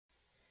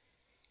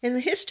In the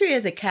history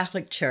of the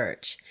Catholic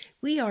Church,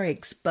 we are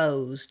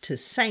exposed to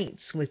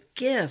saints with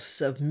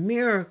gifts of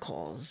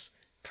miracles,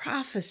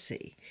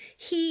 prophecy,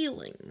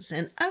 healings,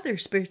 and other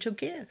spiritual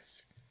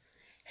gifts.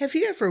 Have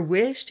you ever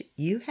wished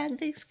you had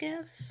these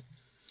gifts?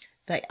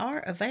 They are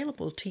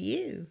available to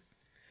you.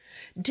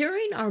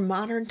 During our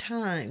modern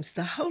times,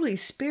 the Holy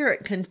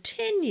Spirit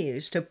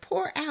continues to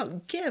pour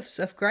out gifts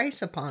of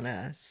grace upon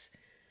us.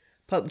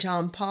 Pope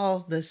John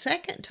Paul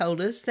II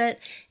told us that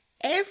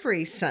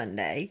every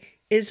Sunday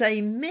is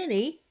a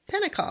mini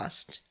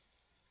Pentecost.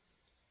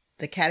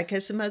 The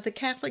Catechism of the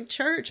Catholic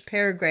Church,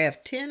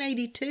 paragraph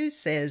 1082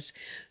 says,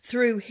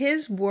 "Through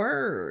His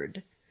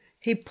Word,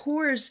 He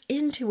pours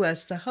into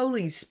us the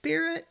Holy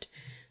Spirit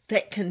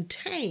that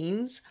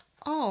contains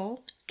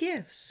all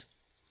gifts."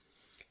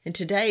 In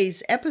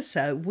today's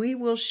episode, we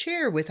will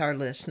share with our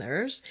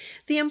listeners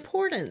the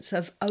importance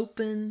of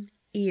open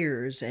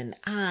ears and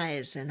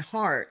eyes and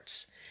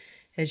hearts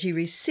as you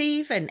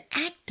receive and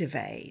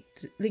activate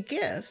the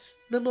gifts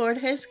the Lord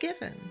has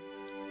given.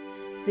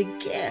 The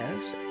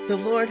gifts the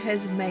Lord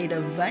has made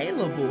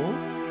available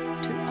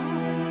to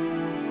all.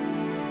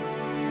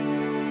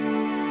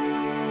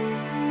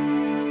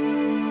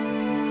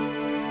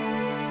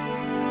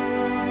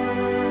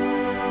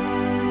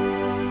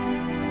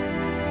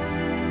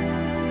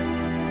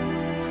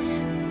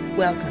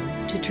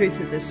 Welcome to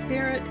Truth of the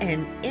Spirit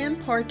and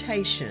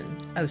Impartation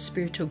of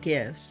Spiritual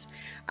Gifts.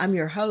 I'm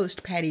your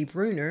host, Patti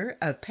Brunner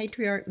of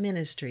Patriarch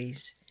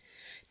Ministries.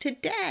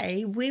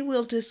 Today, we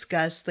will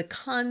discuss the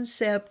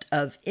concept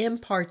of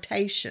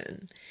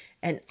impartation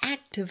and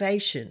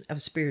activation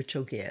of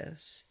spiritual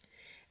gifts.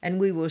 And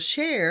we will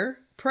share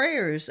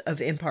prayers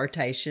of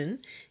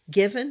impartation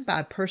given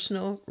by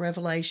personal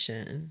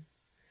revelation.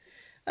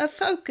 A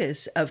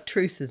focus of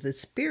Truth of the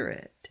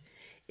Spirit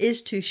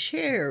is to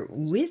share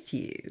with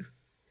you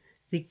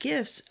the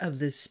gifts of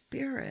the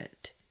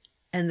Spirit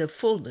and the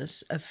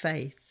fullness of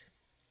faith.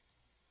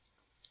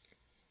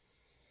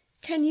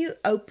 Can you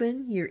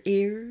open your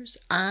ears,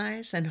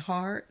 eyes, and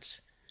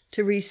hearts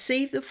to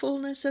receive the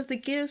fullness of the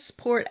gifts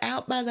poured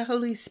out by the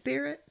Holy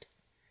Spirit?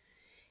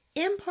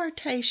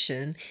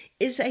 Impartation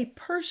is a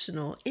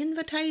personal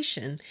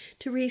invitation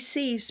to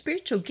receive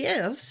spiritual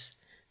gifts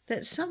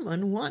that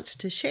someone wants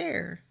to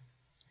share.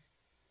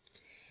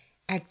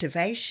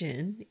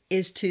 Activation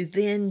is to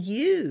then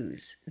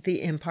use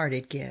the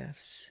imparted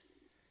gifts.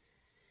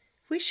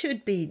 We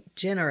should be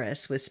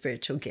generous with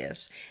spiritual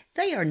gifts.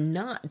 They are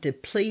not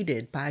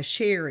depleted by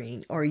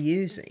sharing or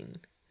using.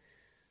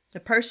 The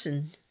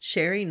person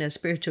sharing a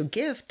spiritual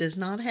gift does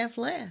not have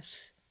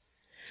less.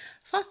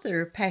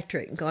 Father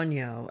Patrick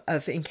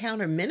of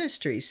Encounter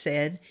Ministries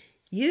said,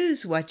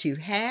 "Use what you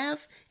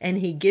have and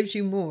He gives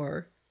you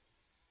more."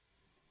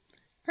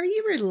 Are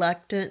you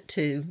reluctant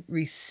to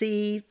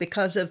receive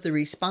because of the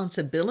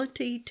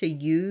responsibility to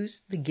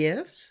use the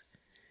gifts?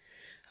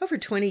 Over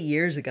 20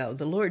 years ago,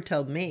 the Lord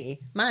told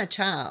me, "My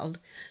child,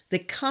 the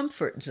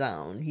comfort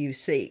zone you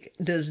seek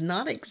does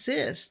not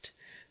exist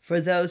for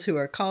those who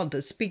are called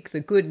to speak the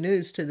good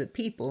news to the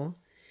people.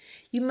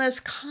 You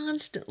must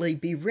constantly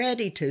be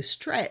ready to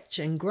stretch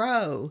and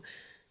grow,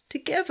 to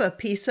give a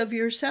piece of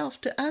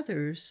yourself to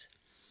others.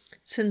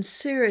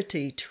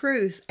 Sincerity,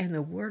 truth, and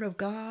the Word of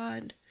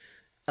God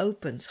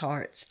opens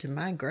hearts to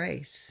my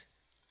grace."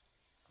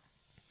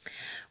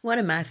 One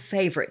of my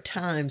favorite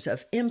times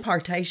of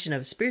impartation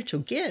of spiritual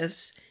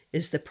gifts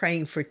is the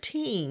praying for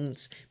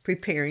teens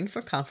preparing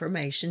for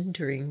confirmation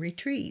during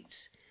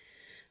retreats.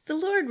 The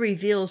Lord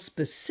reveals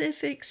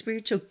specific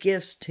spiritual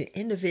gifts to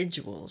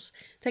individuals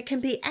that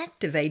can be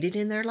activated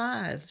in their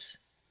lives.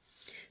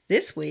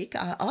 This week,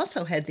 I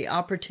also had the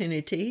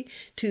opportunity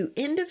to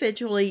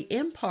individually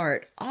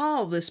impart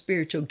all the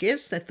spiritual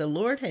gifts that the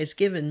Lord has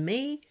given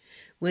me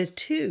with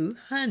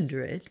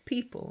 200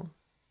 people.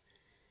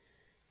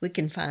 We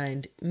can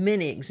find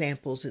many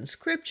examples in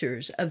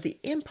scriptures of the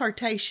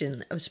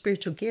impartation of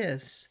spiritual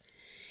gifts.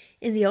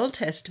 In the Old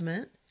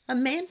Testament, a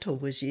mantle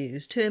was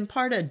used to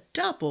impart a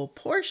double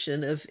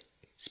portion of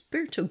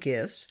spiritual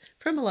gifts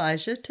from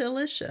Elijah to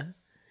Elisha.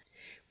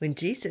 When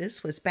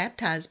Jesus was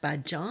baptized by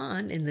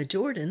John in the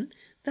Jordan,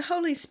 the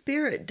Holy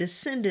Spirit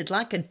descended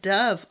like a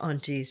dove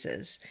on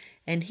Jesus,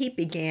 and he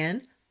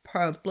began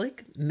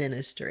public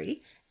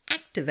ministry,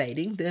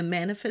 activating the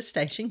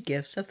manifestation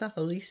gifts of the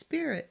Holy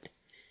Spirit.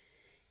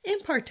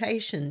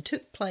 Impartation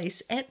took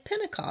place at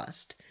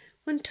Pentecost,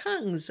 when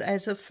tongues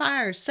as of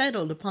fire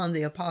settled upon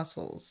the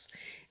apostles,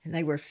 and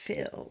they were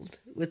filled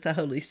with the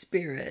Holy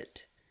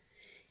Spirit.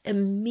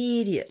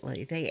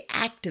 Immediately they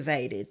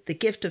activated the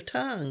gift of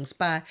tongues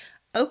by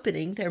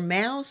opening their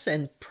mouths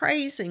and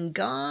praising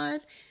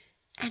God,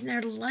 and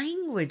their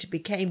language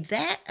became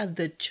that of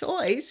the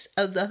choice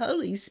of the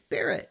Holy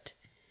Spirit.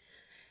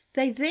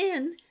 They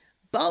then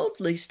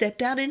boldly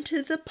stepped out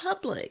into the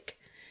public,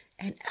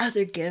 and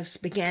other gifts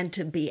began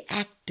to be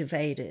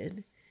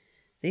activated.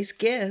 These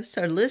gifts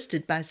are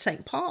listed by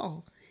St.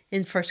 Paul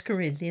in 1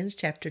 Corinthians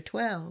chapter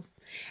 12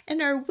 and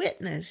are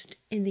witnessed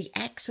in the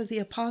Acts of the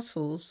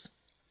Apostles.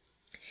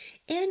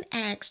 In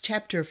Acts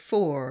chapter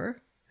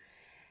 4,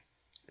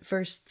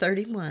 verse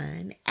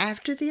 31,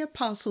 after the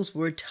apostles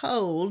were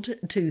told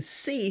to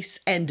cease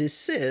and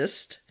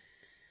desist,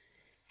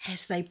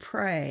 as they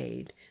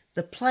prayed,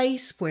 the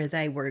place where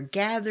they were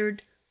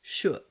gathered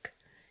shook,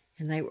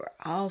 and they were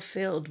all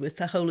filled with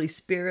the Holy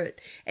Spirit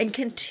and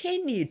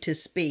continued to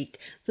speak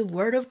the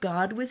word of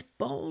God with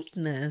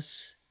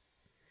boldness.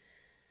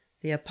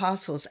 The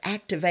apostles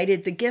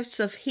activated the gifts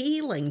of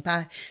healing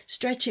by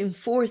stretching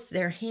forth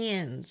their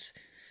hands,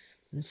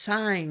 and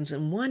signs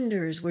and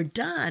wonders were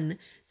done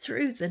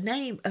through the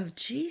name of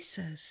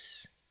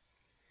Jesus.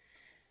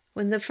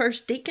 When the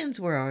first deacons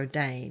were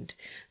ordained,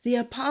 the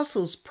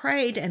apostles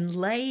prayed and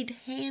laid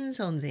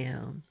hands on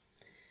them.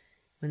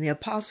 When the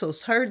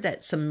apostles heard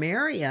that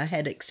Samaria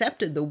had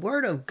accepted the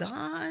word of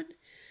God,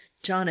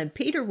 John and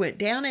Peter went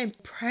down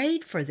and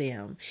prayed for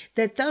them,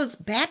 that those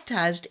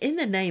baptized in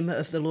the name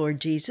of the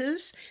Lord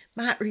Jesus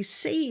might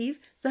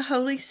receive the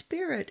Holy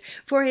Spirit,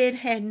 for it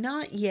had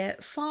not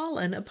yet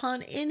fallen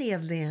upon any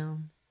of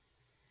them.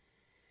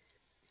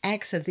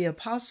 Acts of the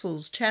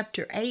Apostles,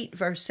 chapter 8,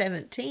 verse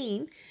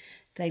 17,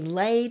 they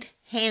laid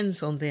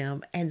hands on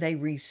them and they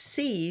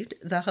received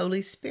the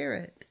Holy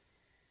Spirit.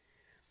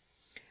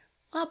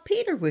 While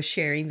Peter was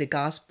sharing the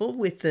gospel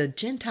with the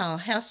Gentile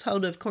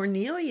household of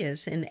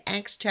Cornelius in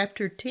Acts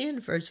chapter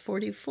 10, verse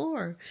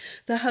 44,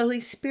 the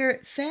Holy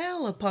Spirit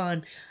fell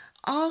upon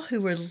all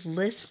who were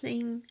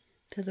listening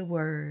to the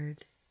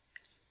word.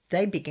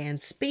 They began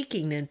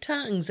speaking in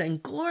tongues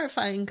and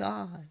glorifying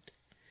God.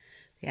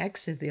 The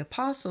Acts of the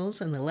Apostles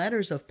and the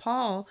letters of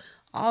Paul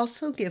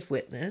also give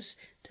witness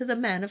to the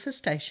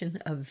manifestation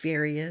of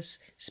various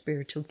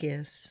spiritual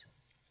gifts.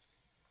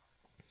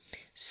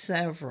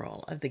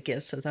 Several of the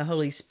gifts of the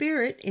Holy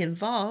Spirit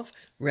involve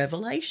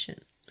revelation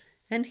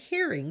and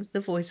hearing the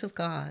voice of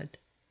God.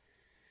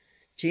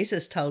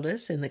 Jesus told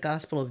us in the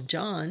Gospel of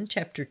John,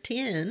 chapter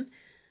 10,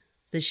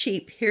 the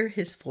sheep hear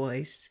his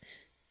voice,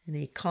 and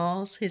he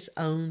calls his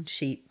own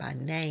sheep by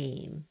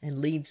name and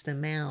leads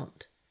them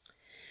out.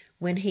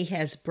 When he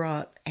has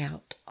brought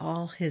out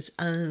all his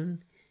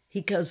own,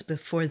 he goes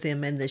before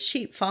them, and the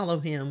sheep follow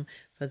him,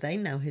 for they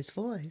know his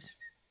voice.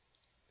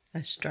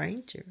 A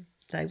stranger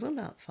they will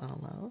not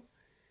follow,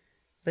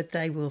 but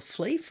they will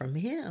flee from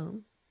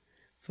him,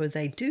 for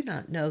they do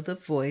not know the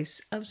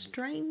voice of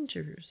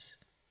strangers.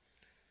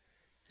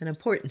 An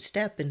important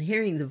step in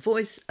hearing the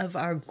voice of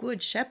our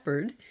Good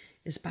Shepherd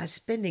is by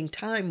spending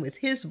time with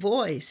his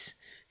voice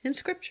in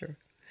Scripture,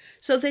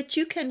 so that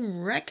you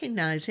can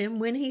recognize him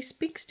when he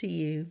speaks to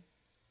you.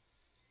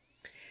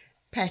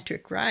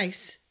 Patrick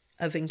Rice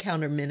of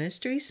Encounter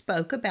Ministries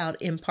spoke about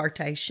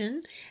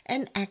impartation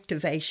and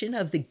activation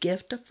of the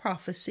gift of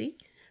prophecy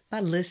by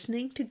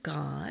listening to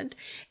God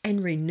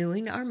and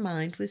renewing our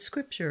mind with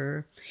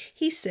Scripture.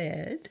 He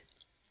said,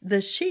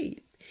 "The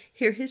sheep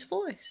hear his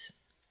voice.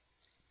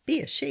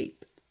 Be a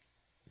sheep."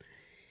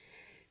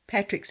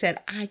 Patrick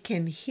said, "I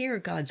can hear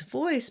God's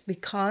voice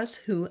because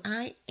who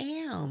I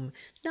am,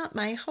 not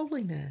my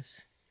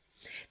holiness.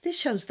 This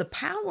shows the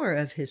power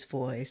of his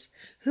voice.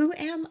 Who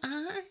am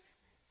I?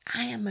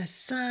 I am a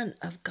son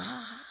of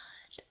God."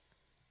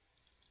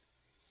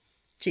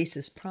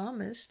 Jesus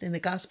promised in the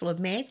Gospel of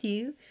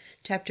Matthew,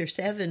 chapter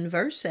 7,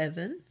 verse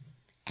 7,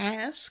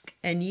 "Ask,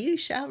 and you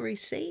shall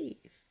receive."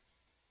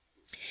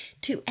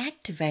 To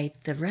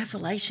activate the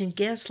revelation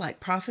gifts like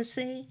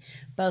prophecy,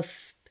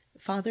 both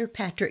Father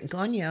Patrick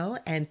Gagnon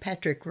and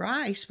Patrick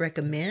Rice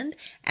recommend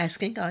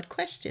asking God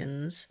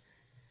questions.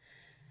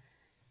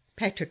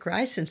 Patrick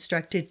Rice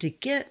instructed to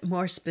get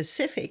more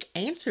specific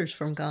answers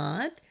from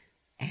God,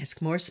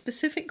 ask more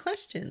specific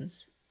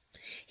questions.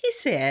 He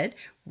said,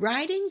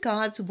 writing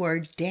God's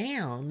word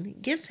down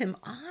gives him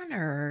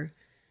honor.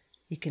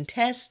 You can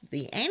test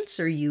the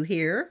answer you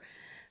hear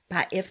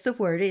by if the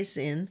word is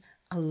in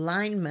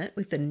alignment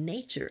with the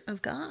nature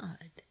of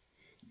God.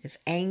 If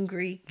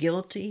angry,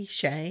 guilty,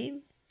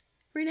 shame,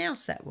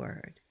 renounce that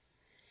word.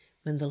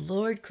 When the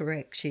Lord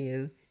corrects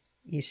you,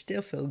 you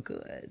still feel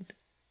good.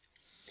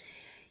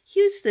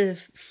 Use the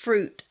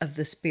fruit of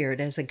the Spirit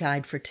as a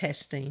guide for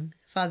testing.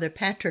 Father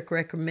Patrick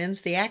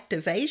recommends the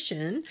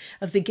activation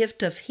of the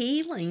gift of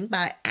healing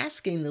by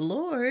asking the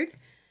Lord,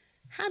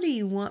 "How do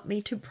you want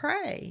me to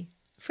pray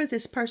for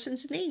this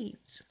person's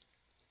needs?"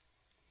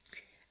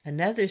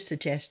 Another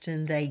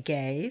suggestion they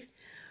gave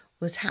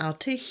was how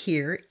to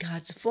hear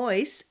God's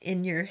voice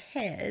in your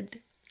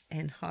head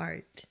and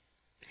heart.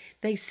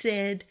 They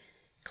said,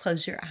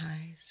 close your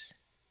eyes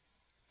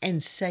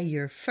and say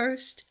your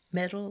first,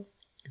 middle,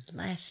 and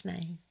last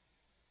name.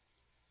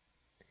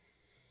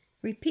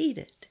 Repeat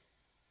it.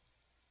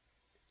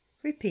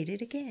 Repeat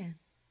it again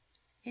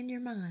in your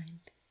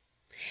mind.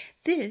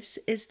 This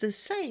is the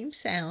same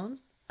sound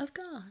of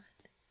God.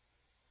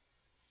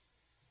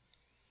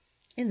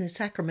 In the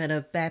sacrament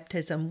of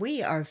baptism,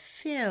 we are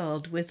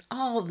filled with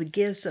all the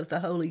gifts of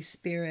the Holy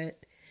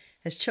Spirit.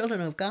 As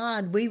children of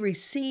God, we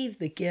receive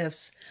the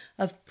gifts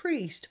of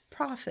priest,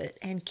 prophet,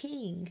 and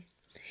king.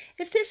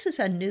 If this is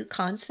a new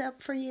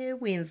concept for you,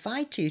 we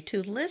invite you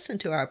to listen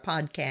to our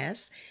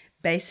podcast,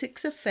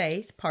 Basics of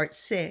Faith, Part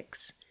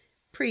 6,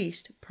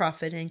 priest,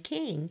 prophet, and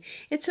king.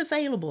 It's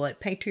available at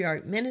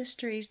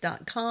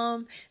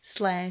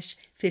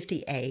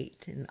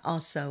patriarchministries.com/58 and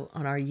also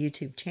on our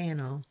YouTube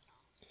channel.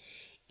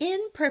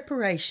 In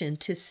preparation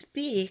to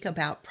speak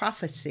about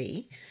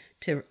prophecy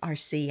to our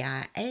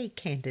CIA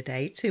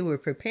candidates who were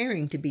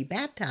preparing to be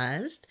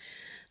baptized,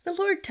 the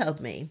Lord told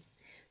me,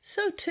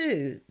 so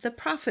too the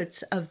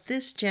prophets of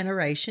this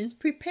generation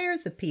prepare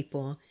the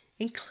people,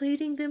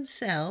 including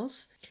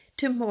themselves,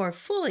 to more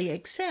fully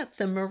accept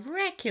the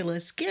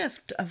miraculous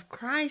gift of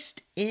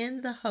Christ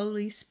in the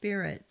Holy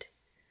Spirit.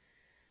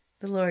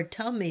 The Lord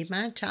told me,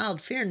 my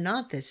child, fear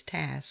not this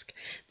task.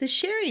 The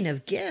sharing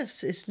of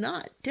gifts is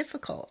not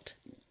difficult.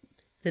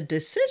 The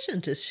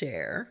decision to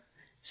share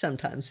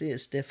sometimes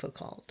is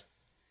difficult.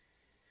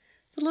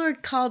 The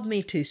Lord called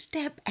me to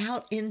step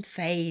out in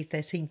faith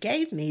as He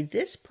gave me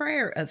this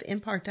prayer of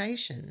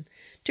impartation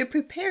to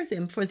prepare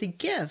them for the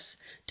gifts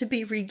to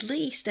be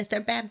released at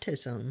their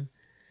baptism,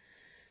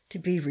 to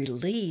be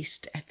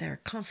released at their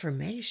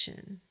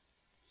confirmation.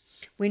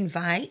 We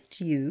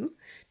invite you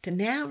to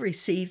now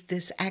receive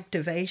this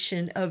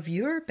activation of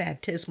your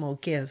baptismal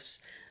gifts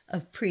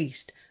of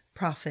priest,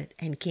 prophet,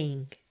 and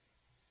king.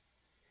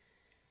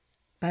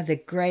 By the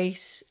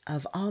grace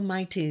of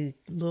Almighty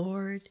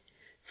Lord,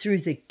 through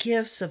the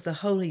gifts of the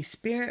Holy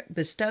Spirit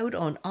bestowed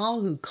on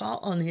all who call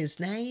on His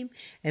name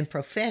and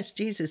profess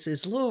Jesus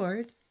as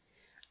Lord,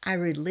 I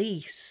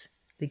release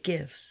the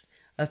gifts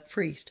of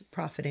priest,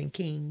 prophet, and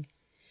king.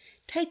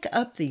 Take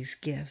up these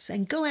gifts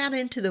and go out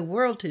into the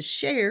world to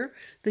share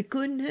the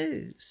good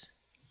news.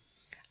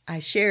 I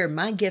share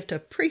my gift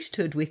of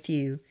priesthood with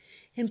you,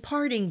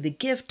 imparting the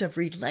gift of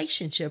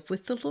relationship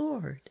with the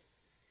Lord.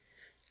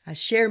 I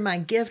share my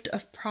gift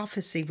of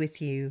prophecy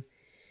with you,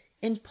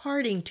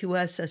 imparting to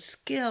us a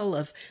skill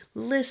of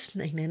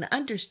listening and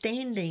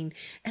understanding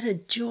and a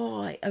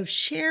joy of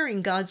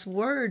sharing God's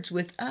words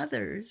with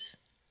others.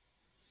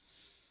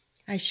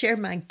 I share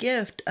my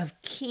gift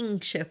of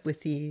kingship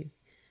with you.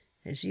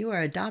 As you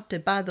are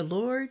adopted by the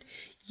Lord,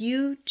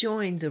 you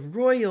join the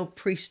royal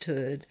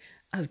priesthood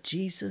of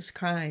Jesus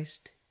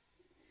Christ.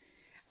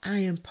 I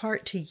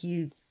impart to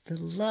you the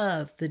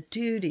love, the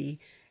duty,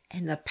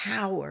 and the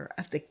power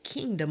of the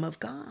kingdom of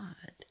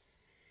God.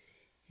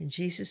 In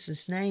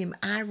Jesus' name,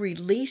 I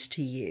release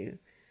to you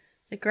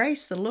the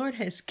grace the Lord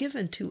has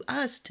given to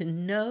us to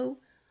know,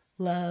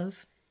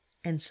 love,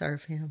 and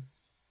serve Him.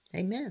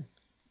 Amen.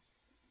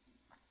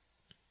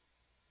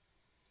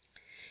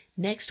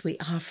 Next, we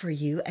offer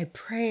you a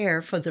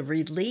prayer for the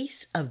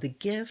release of the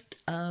gift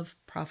of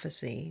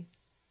prophecy.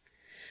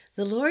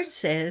 The Lord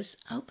says,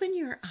 open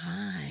your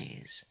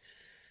eyes.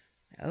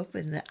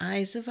 Open the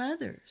eyes of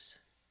others.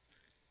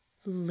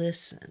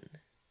 Listen.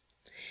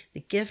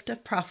 The gift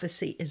of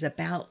prophecy is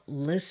about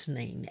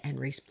listening and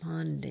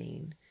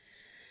responding.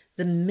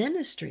 The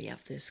ministry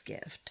of this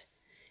gift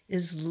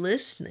is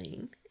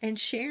listening and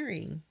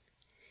sharing.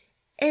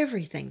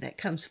 Everything that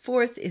comes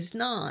forth is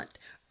not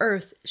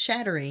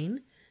earth-shattering,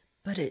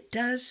 but it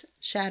does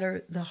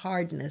shatter the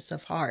hardness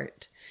of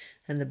heart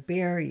and the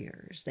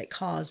barriers that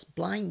cause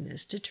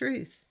blindness to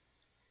truth.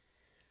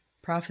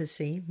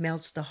 Prophecy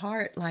melts the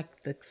heart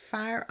like the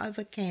fire of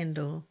a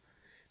candle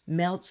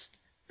melts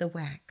the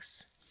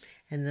wax,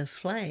 and the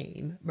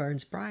flame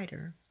burns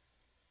brighter.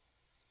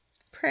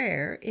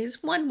 Prayer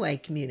is one-way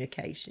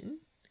communication.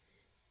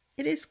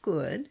 It is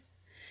good.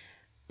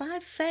 By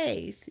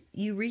faith,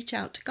 you reach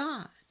out to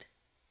God.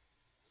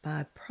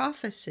 By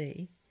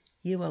prophecy,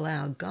 you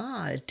allow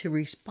God to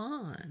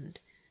respond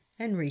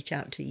and reach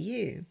out to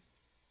you.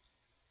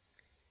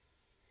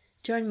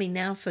 Join me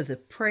now for the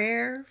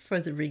prayer for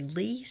the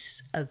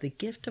release of the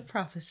gift of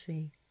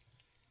prophecy.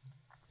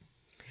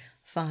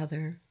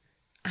 Father,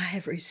 I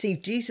have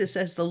received Jesus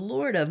as the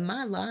Lord of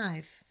my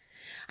life.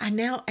 I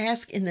now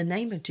ask in the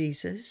name of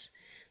Jesus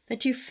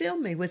that you fill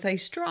me with a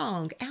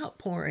strong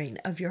outpouring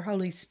of your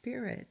Holy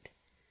Spirit.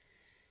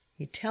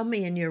 You tell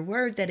me in your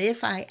word that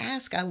if I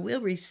ask, I will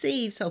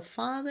receive. So,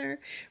 Father,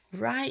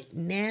 right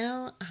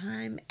now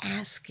I'm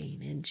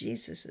asking in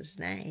Jesus'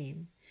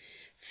 name,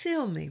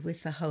 fill me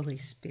with the Holy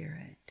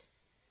Spirit.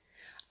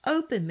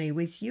 Open me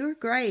with your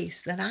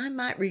grace that I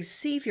might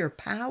receive your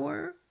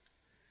power,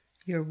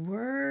 your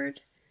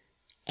word,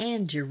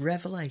 and your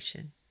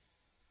revelation.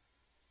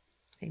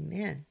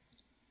 Amen.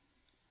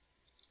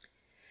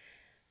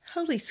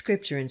 Holy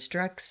Scripture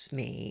instructs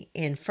me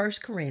in 1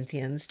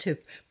 Corinthians to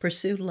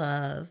pursue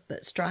love,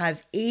 but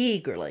strive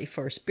eagerly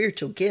for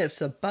spiritual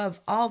gifts above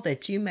all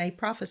that you may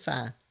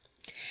prophesy.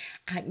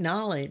 I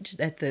acknowledge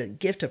that the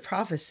gift of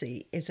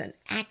prophecy is an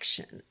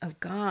action of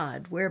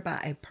God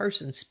whereby a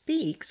person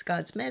speaks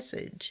God's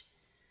message.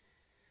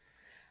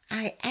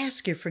 I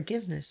ask your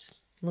forgiveness,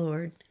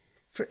 Lord,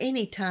 for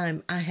any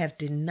time I have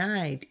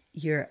denied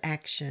your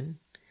action,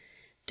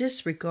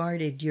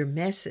 disregarded your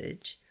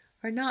message,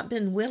 or not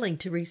been willing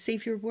to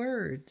receive your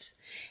words.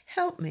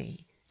 Help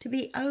me to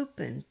be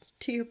open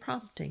to your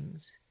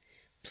promptings.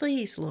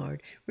 Please,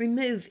 Lord,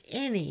 remove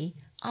any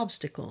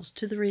obstacles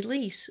to the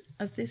release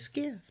of this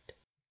gift.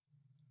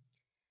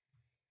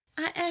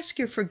 I ask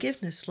your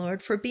forgiveness,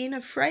 Lord, for being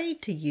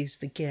afraid to use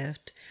the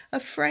gift,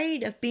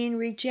 afraid of being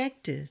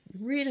rejected,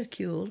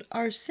 ridiculed,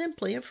 or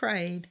simply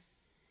afraid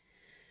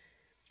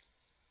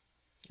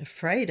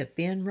of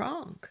being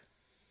wrong.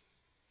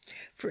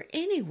 For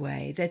any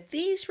way that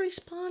these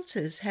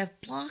responses have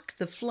blocked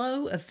the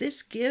flow of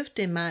this gift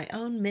in my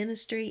own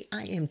ministry,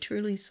 I am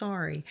truly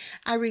sorry.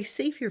 I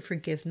receive your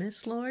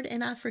forgiveness, Lord,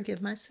 and I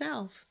forgive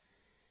myself.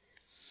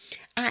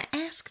 I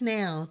ask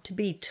now to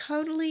be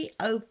totally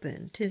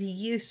open to the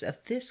use of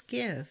this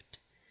gift.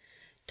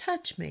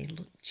 Touch me,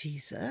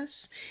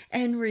 Jesus,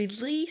 and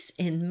release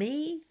in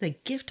me the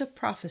gift of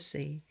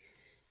prophecy,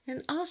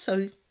 and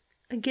also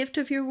a gift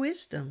of your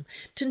wisdom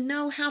to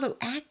know how to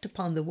act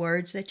upon the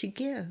words that you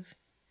give.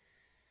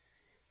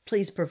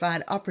 Please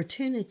provide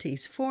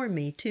opportunities for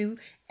me to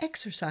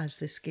exercise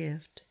this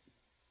gift.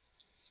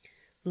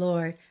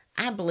 Lord,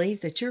 I believe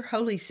that your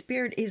Holy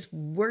Spirit is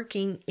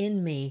working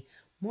in me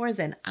more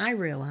than I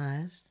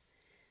realized.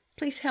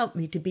 Please help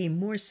me to be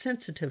more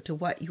sensitive to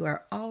what you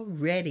are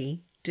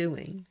already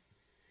doing.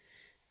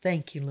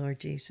 Thank you, Lord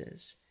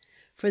Jesus,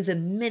 for the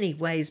many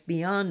ways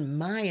beyond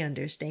my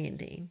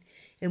understanding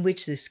in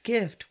which this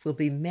gift will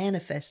be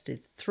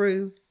manifested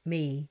through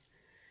me.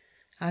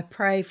 I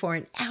pray for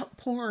an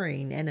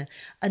outpouring and an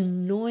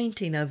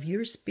anointing of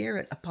your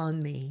Spirit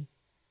upon me.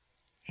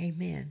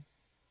 Amen.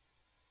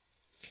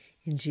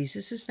 In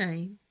Jesus'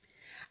 name,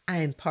 I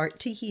impart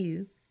to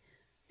you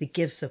the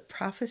gifts of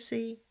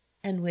prophecy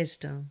and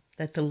wisdom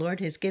that the Lord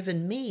has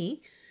given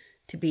me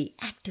to be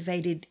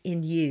activated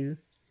in you.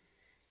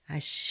 I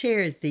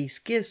share these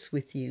gifts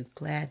with you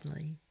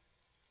gladly.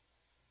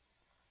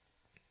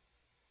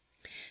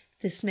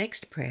 This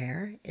next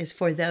prayer is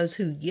for those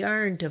who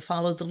yearn to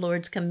follow the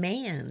Lord's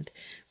command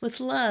with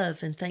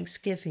love and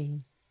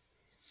thanksgiving.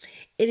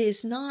 It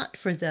is not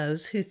for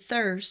those who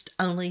thirst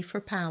only for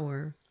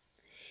power.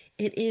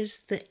 It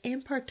is the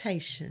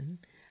impartation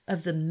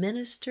of the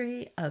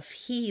ministry of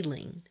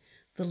healing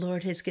the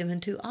Lord has given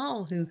to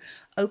all who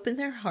open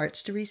their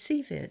hearts to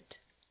receive it.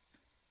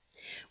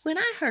 When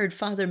I heard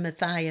Father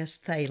Matthias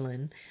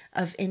Thalen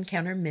of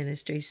Encounter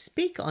Ministries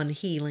speak on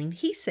healing,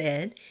 he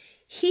said,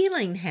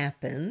 healing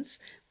happens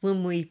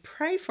when we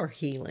pray for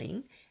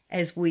healing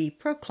as we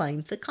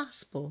proclaim the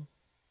gospel.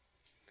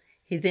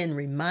 He then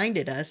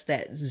reminded us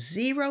that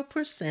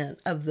 0%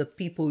 of the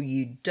people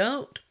you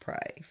don't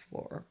pray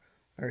for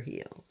are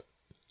healed.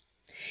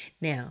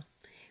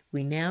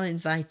 We now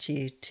invite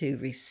you to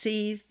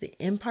receive the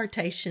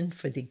impartation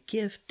for the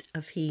gift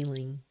of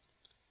healing.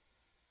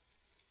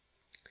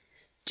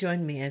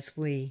 Join me as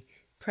we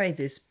pray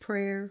this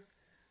prayer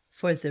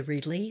for the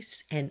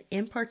release and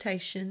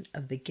impartation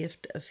of the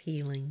gift of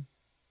healing.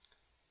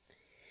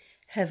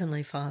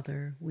 Heavenly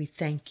Father, we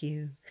thank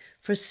you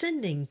for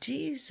sending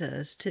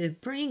Jesus to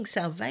bring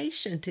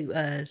salvation to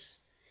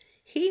us.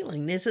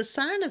 Healing is a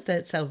sign of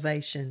that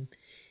salvation.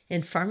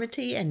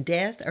 Infirmity and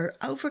death are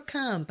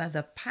overcome by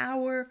the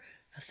power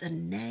of the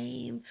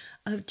name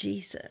of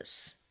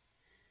Jesus.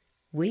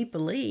 We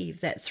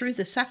believe that through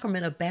the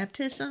sacrament of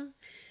baptism,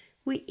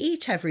 we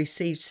each have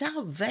received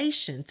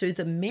salvation through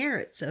the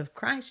merits of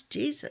Christ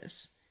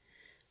Jesus.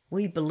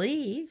 We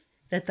believe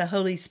that the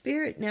Holy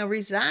Spirit now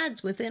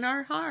resides within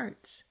our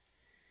hearts.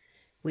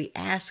 We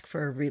ask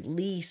for a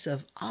release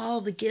of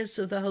all the gifts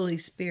of the Holy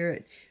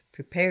Spirit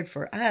prepared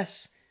for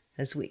us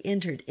as we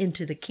entered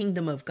into the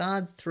kingdom of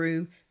God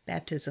through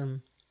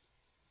baptism.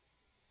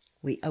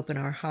 We open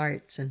our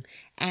hearts and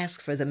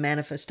ask for the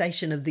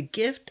manifestation of the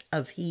gift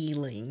of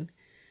healing.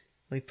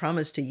 We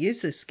promise to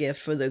use this gift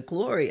for the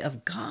glory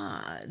of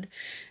God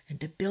and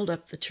to build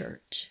up the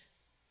church.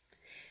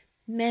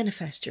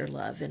 Manifest your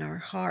love in our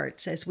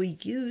hearts as we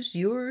use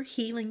your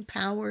healing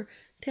power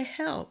to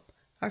help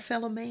our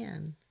fellow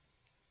man.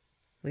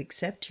 We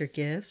accept your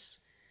gifts.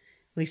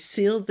 We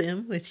seal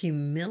them with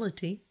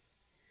humility.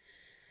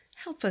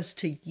 Help us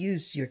to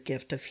use your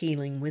gift of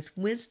healing with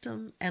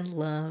wisdom and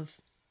love.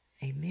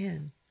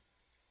 Amen.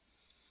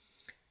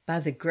 By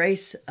the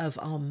grace of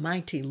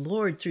Almighty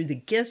Lord, through the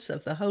gifts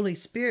of the Holy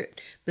Spirit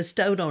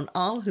bestowed on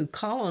all who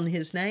call on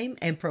his name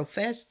and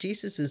profess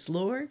Jesus as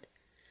Lord,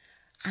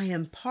 I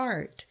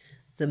impart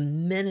the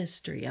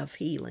ministry of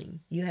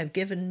healing you have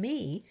given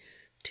me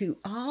to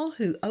all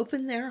who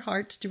open their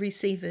hearts to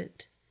receive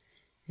it.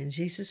 In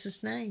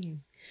Jesus'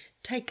 name,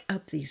 take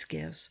up these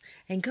gifts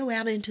and go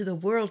out into the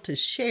world to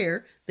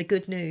share the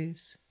good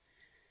news.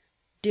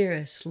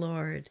 Dearest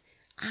Lord,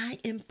 I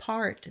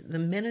impart the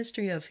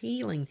ministry of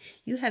healing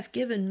you have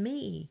given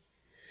me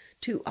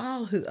to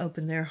all who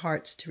open their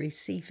hearts to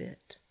receive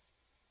it.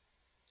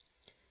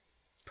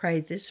 Pray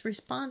this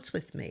response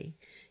with me.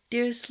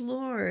 Dearest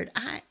Lord,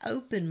 I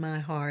open my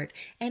heart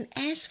and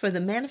ask for the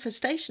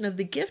manifestation of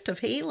the gift of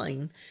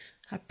healing.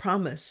 I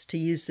promise to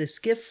use this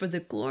gift for the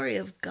glory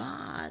of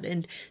God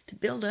and to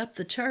build up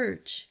the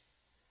church.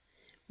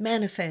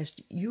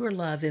 Manifest your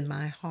love in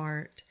my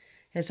heart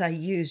as I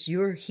use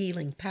your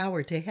healing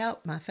power to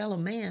help my fellow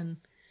man.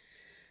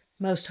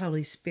 Most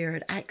Holy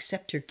Spirit, I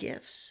accept your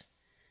gifts.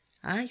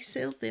 I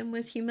sealed them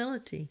with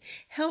humility.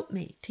 Help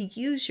me to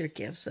use your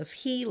gifts of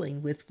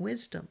healing with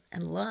wisdom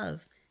and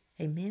love.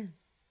 Amen.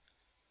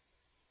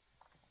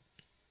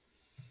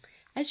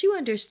 As you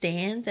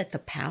understand that the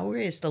power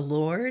is the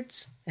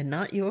Lord's and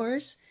not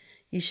yours,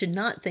 you should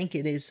not think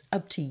it is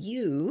up to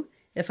you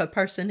if a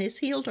person is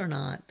healed or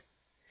not.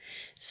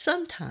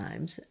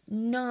 Sometimes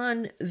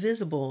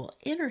non-visible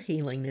inner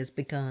healing is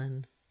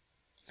begun.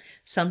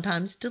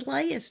 Sometimes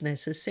delay is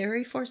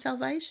necessary for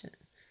salvation.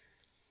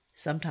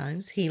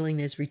 Sometimes healing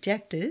is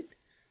rejected.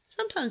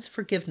 Sometimes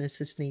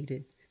forgiveness is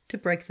needed to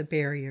break the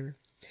barrier.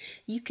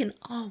 You can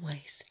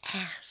always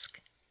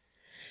ask.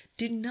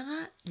 Do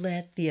not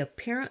let the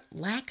apparent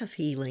lack of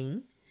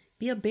healing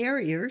be a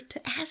barrier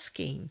to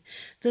asking.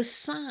 The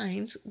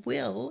signs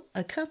will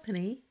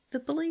accompany the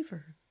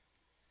believer.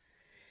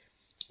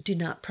 Do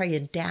not pray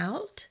in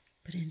doubt,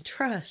 but in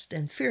trust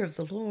and fear of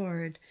the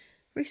Lord.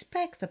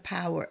 Respect the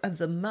power of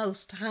the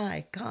Most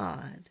High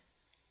God.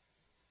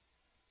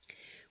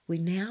 We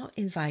now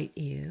invite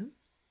you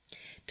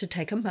to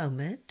take a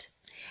moment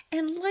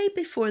and lay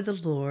before the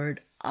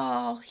Lord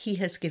all He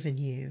has given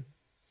you.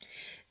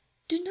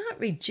 Do not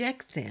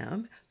reject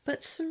them,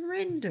 but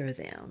surrender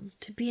them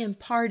to be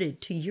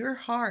imparted to your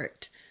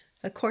heart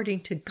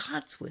according to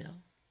God's will.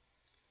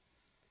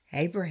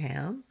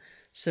 Abraham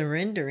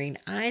surrendering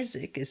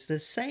Isaac is the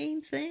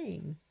same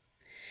thing.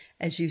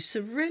 As you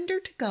surrender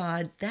to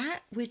God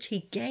that which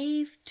He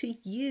gave to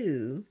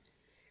you,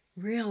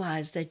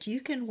 realize that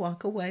you can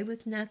walk away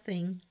with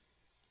nothing.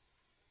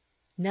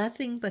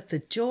 Nothing but the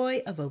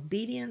joy of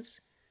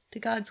obedience to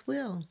God's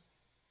will.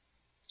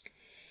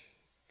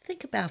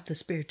 Think about the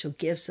spiritual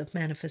gifts of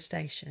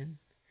manifestation.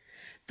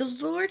 The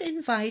Lord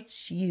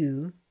invites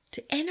you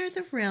to enter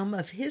the realm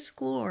of His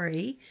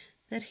glory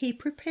that He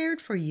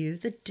prepared for you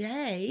the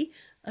day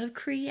of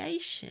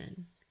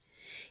creation.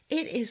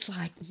 It is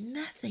like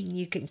nothing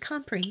you can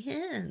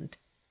comprehend.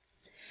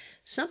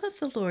 Some of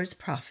the Lord's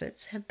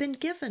prophets have been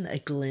given a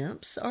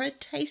glimpse or a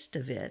taste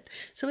of it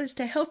so as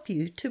to help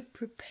you to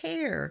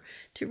prepare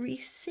to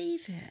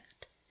receive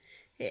it.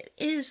 It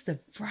is the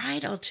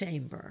bridal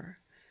chamber.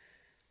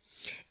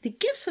 The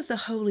gifts of the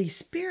Holy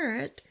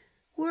Spirit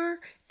were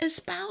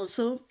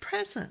espousal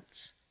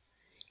presents,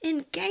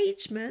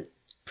 engagement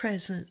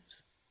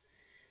presents.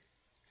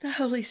 The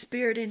Holy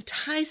Spirit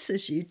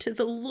entices you to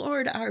the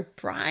Lord our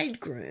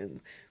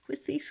bridegroom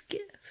with these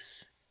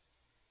gifts.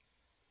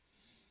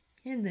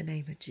 In the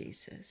name of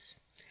Jesus,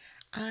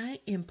 I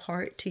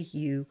impart to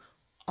you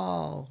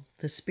all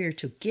the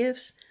spiritual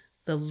gifts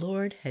the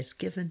Lord has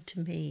given to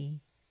me.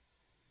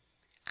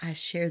 I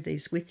share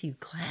these with you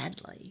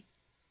gladly.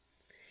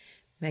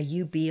 May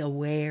you be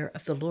aware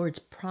of the Lord's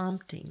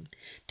prompting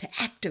to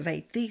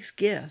activate these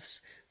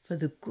gifts for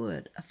the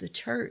good of the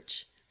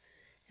church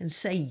and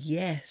say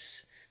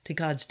yes to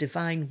God's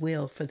divine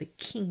will for the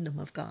kingdom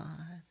of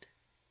God.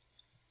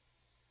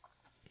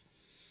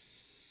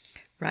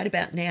 Right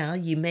about now,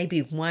 you may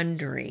be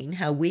wondering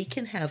how we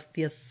can have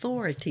the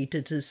authority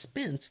to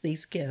dispense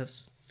these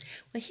gifts.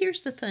 Well,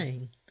 here's the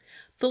thing.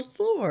 The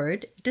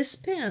Lord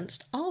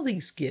dispensed all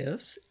these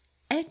gifts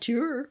at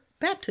your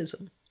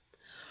baptism.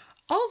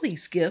 All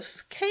these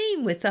gifts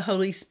came with the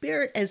Holy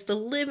Spirit as the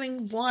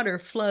living water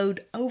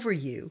flowed over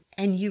you,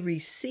 and you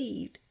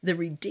received the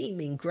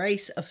redeeming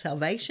grace of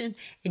salvation,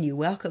 and you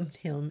welcomed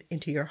Him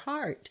into your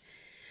heart.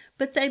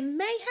 But they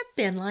may have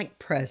been like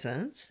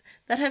presents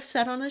that have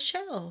sat on a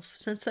shelf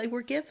since they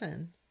were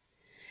given.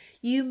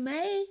 You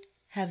may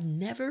have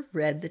never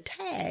read the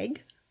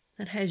tag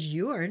that has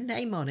your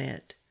name on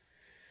it.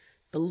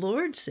 The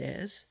Lord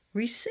says,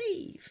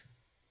 receive.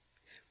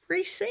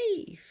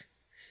 Receive.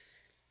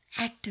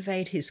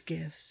 Activate His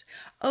gifts.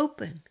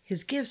 Open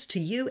His gifts to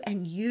you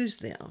and use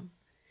them.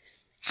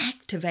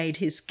 Activate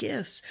His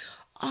gifts.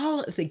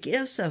 All of the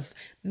gifts of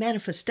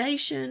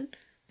manifestation,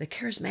 the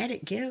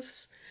charismatic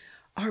gifts,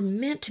 are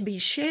meant to be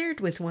shared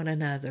with one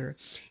another.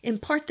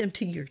 Impart them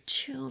to your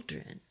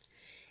children.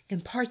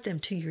 Impart them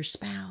to your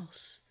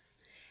spouse.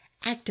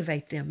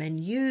 Activate them and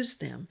use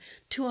them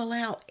to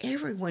allow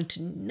everyone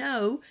to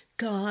know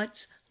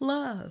God's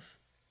love.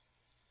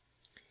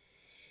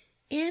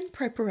 In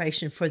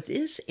preparation for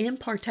this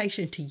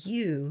impartation to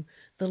you,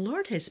 the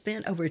Lord has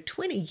spent over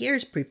 20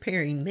 years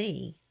preparing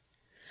me.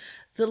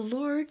 The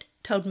Lord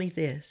told me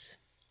this,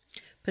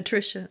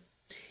 Patricia,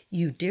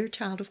 you dear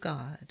child of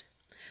God,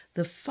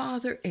 the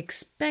Father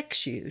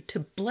expects you to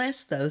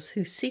bless those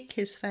who seek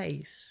His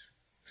face.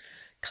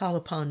 Call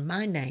upon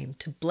my name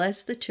to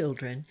bless the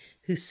children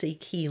who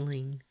seek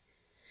healing.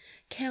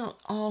 Count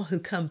all who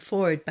come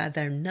forward by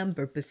their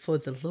number before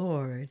the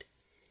Lord.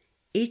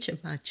 Each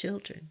of my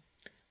children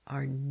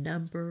are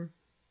number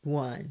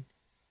one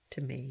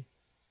to me.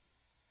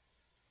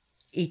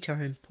 Each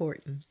are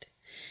important.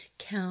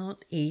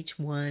 Count each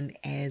one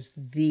as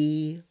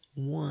the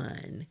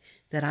one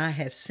that I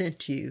have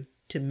sent you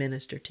to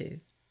minister to.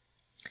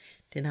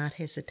 Do not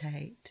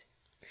hesitate.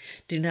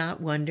 Do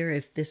not wonder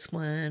if this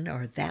one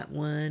or that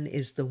one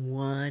is the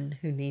one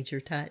who needs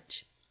your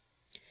touch.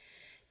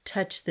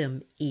 Touch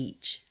them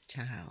each,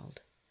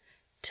 child.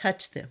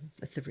 touch them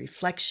with the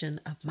reflection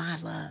of my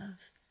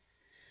love.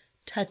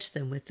 Touch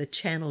them with the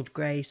channeled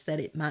grace that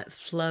it might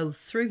flow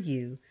through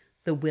you,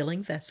 the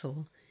willing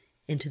vessel,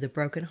 into the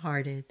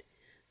brokenhearted,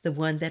 the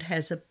one that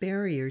has a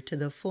barrier to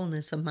the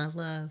fullness of my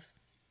love.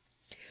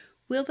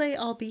 Will they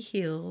all be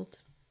healed?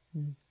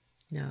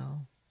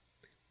 No.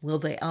 Will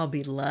they all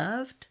be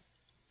loved?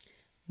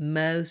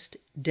 Most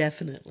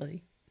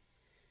definitely.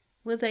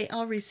 Will they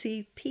all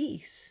receive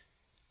peace?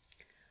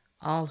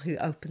 All who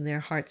open their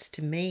hearts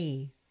to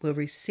me will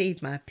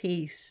receive my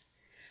peace.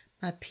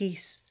 My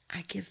peace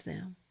I give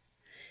them.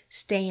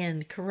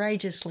 Stand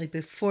courageously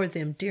before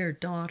them, dear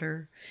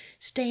daughter.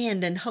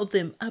 Stand and hold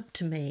them up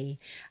to me.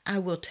 I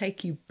will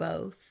take you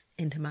both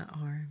into my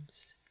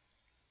arms.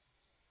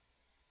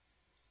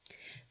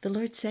 The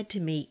Lord said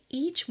to me,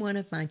 each one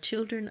of my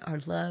children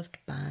are loved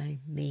by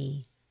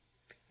me,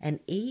 and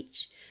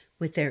each,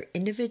 with their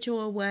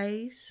individual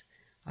ways,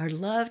 are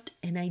loved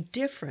in a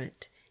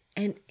different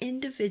and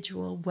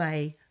individual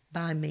way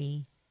by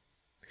me.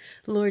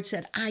 The Lord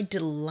said, I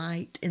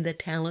delight in the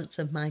talents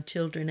of my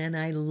children, and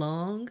I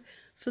long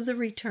for the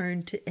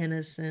return to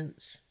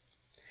innocence.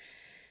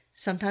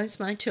 Sometimes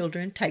my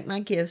children take my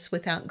gifts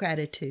without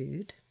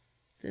gratitude.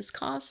 This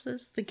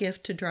causes the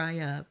gift to dry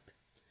up.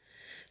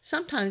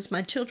 Sometimes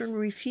my children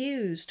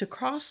refuse to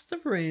cross the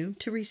room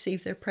to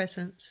receive their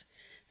presents.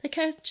 They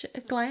catch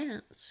a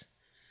glance,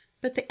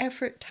 but the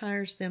effort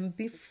tires them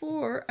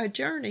before a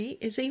journey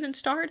is even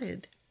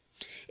started.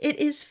 It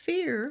is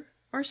fear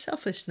or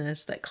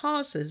selfishness that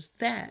causes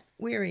that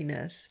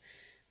weariness,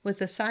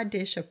 with a side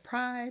dish of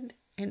pride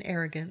and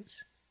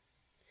arrogance.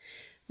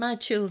 My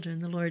children,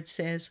 the Lord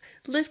says,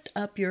 lift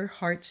up your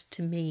hearts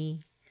to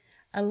me.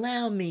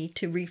 Allow me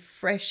to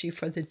refresh you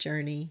for the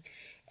journey.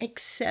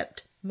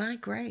 Accept my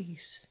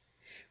grace.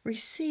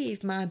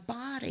 Receive my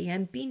body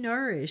and be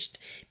nourished.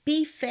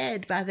 Be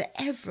fed by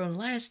the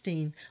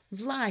everlasting,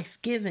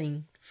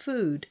 life-giving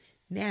food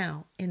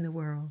now in the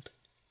world.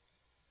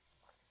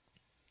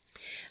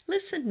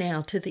 Listen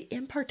now to the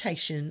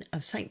impartation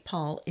of St.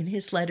 Paul in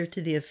his letter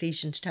to the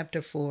Ephesians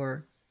chapter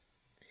 4.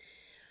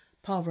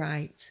 Paul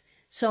writes,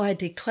 So I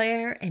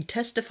declare and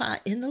testify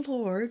in the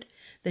Lord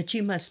that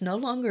you must no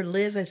longer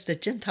live as the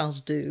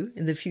Gentiles do,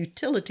 in the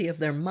futility of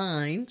their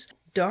minds,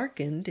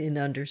 darkened in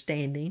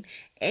understanding,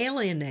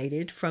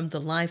 alienated from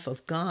the life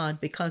of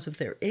God because of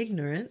their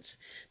ignorance,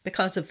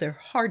 because of their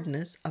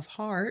hardness of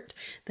heart.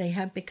 They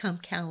have become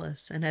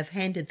callous and have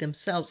handed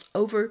themselves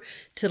over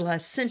to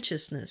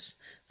licentiousness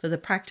for the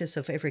practice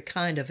of every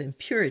kind of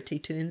impurity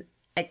to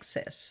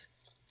excess.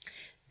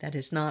 That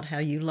is not how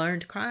you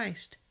learned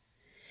Christ.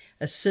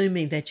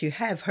 Assuming that you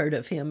have heard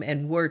of him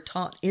and were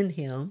taught in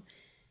him,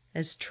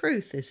 as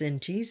truth is in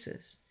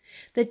Jesus,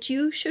 that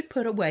you should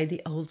put away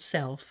the old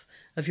self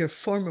of your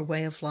former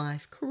way of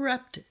life,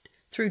 corrupted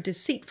through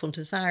deceitful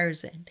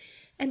desires,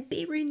 and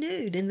be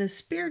renewed in the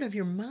spirit of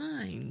your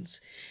minds,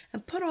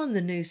 and put on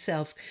the new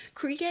self,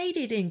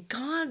 created in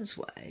God's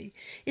way,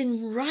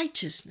 in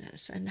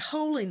righteousness and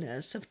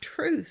holiness of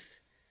truth.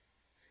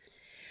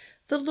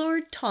 The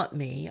Lord taught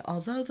me,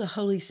 although the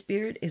Holy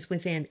Spirit is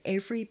within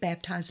every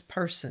baptized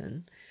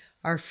person,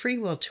 our free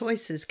will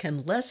choices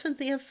can lessen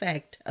the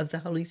effect of the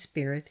Holy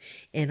Spirit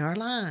in our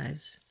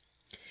lives.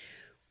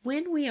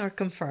 When we are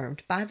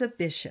confirmed by the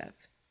bishop,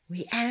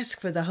 we ask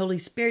for the Holy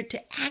Spirit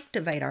to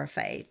activate our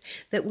faith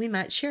that we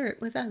might share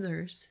it with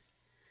others.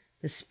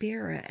 The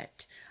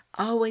Spirit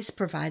always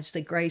provides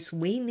the grace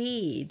we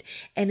need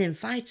and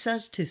invites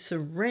us to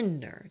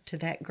surrender to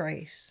that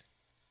grace.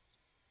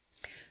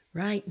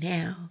 Right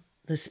now,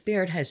 the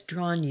Spirit has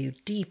drawn you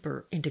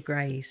deeper into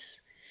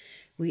grace.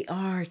 We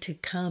are to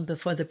come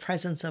before the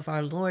presence of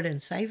our Lord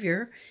and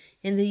Savior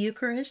in the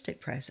Eucharistic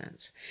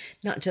presence,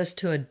 not just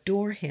to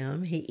adore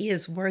him, he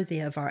is worthy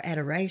of our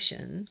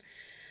adoration,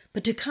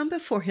 but to come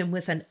before him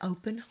with an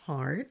open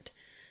heart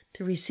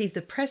to receive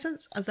the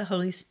presence of the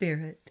Holy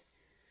Spirit.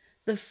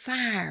 The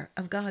fire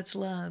of God's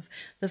love,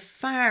 the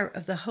fire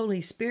of the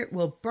Holy Spirit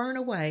will burn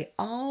away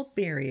all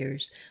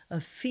barriers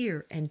of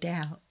fear and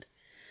doubt.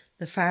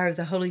 The fire of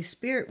the Holy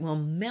Spirit will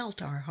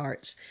melt our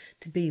hearts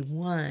to be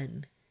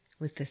one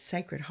with the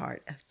Sacred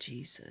Heart of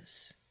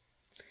Jesus.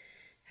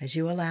 As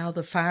you allow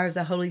the fire of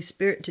the Holy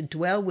Spirit to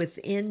dwell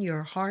within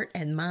your heart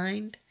and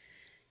mind,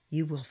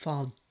 you will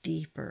fall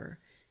deeper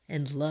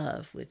in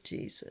love with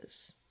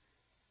Jesus,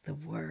 the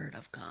Word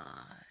of God.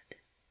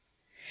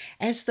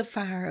 As the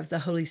fire of the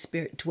Holy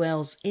Spirit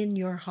dwells in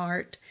your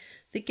heart,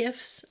 the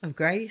gifts of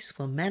grace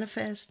will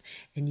manifest,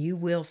 and you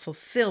will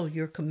fulfill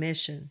your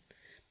commission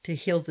to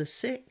heal the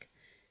sick,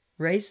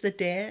 raise the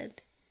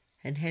dead,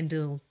 and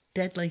handle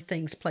deadly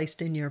things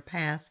placed in your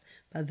path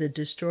by the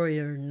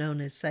destroyer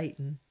known as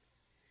Satan.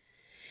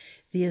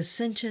 The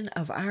ascension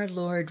of our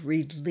Lord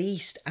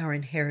released our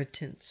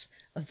inheritance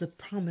of the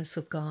promise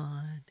of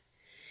God.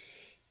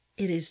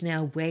 It is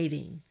now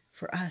waiting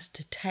for us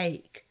to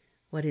take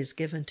what is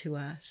given to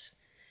us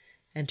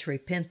and to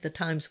repent the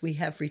times we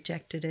have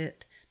rejected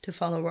it, to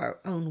follow our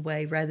own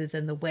way rather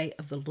than the way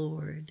of the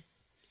Lord.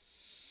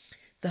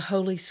 The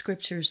Holy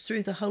Scriptures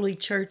through the Holy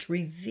Church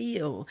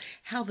reveal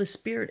how the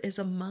Spirit is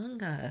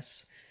among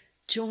us,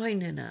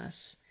 joining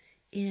us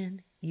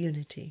in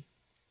unity.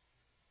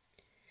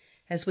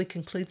 As we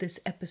conclude this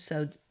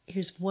episode,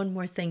 here's one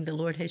more thing the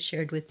Lord has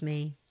shared with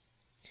me.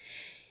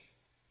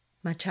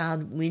 My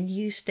child, when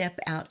you step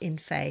out in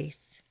faith,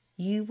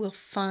 you will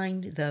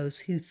find those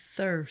who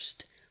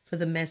thirst for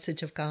the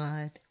message of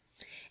God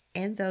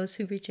and those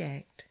who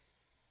reject.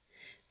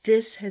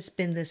 This has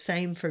been the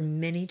same for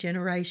many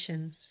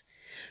generations.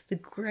 The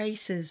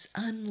graces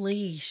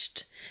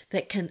unleashed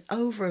that can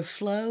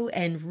overflow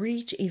and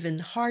reach even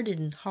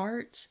hardened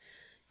hearts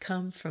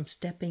come from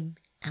stepping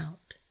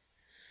out.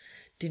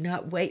 Do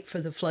not wait for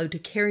the flow to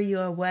carry you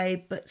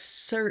away, but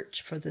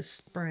search for the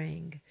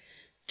spring.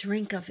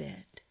 Drink of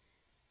it.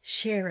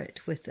 Share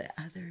it with the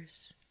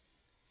others.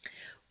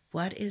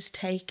 What is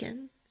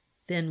taken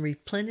then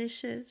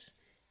replenishes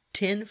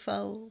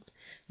tenfold,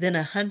 then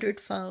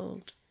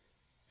 100-fold,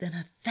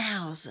 then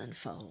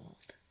 1,000-fold.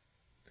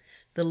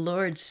 The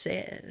Lord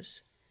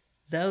says,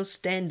 those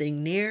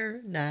standing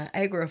near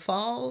Niagara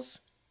Falls,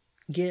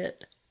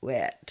 get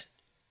wet.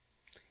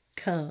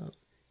 Come,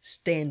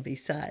 stand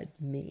beside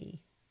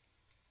me.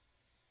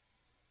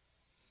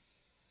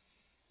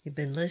 You've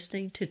been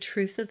listening to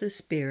Truth of the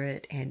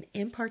Spirit and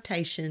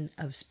Impartation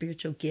of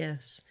Spiritual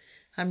Gifts.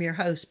 I'm your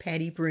host,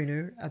 Patti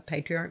Brunner of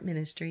Patriarch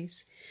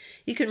Ministries.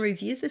 You can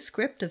review the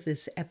script of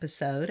this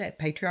episode at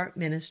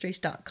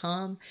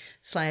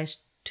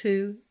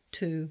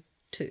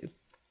patriarchministries.com/222.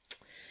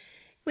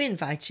 We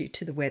invite you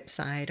to the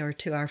website or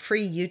to our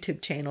free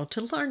YouTube channel to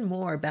learn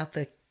more about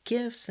the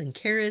gifts and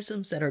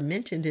charisms that are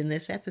mentioned in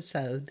this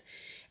episode,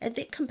 and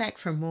then come back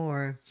for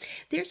more.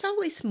 There's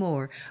always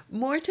more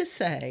to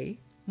say,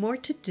 more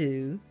to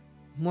do,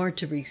 more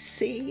to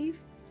receive,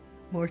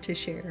 more to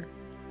share.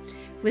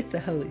 With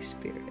the Holy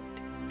Spirit,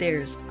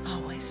 there's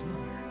always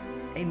more.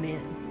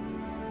 Amen.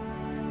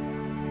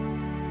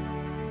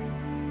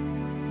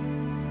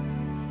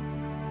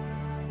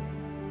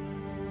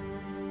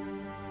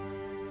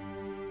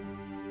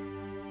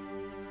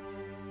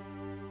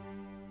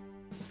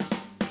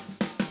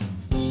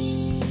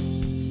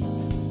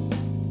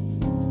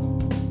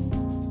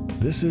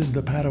 This is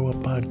the Padua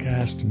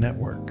Podcast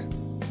Network.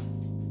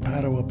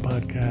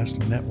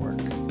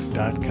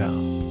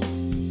 PaduaPodcastNetwork.com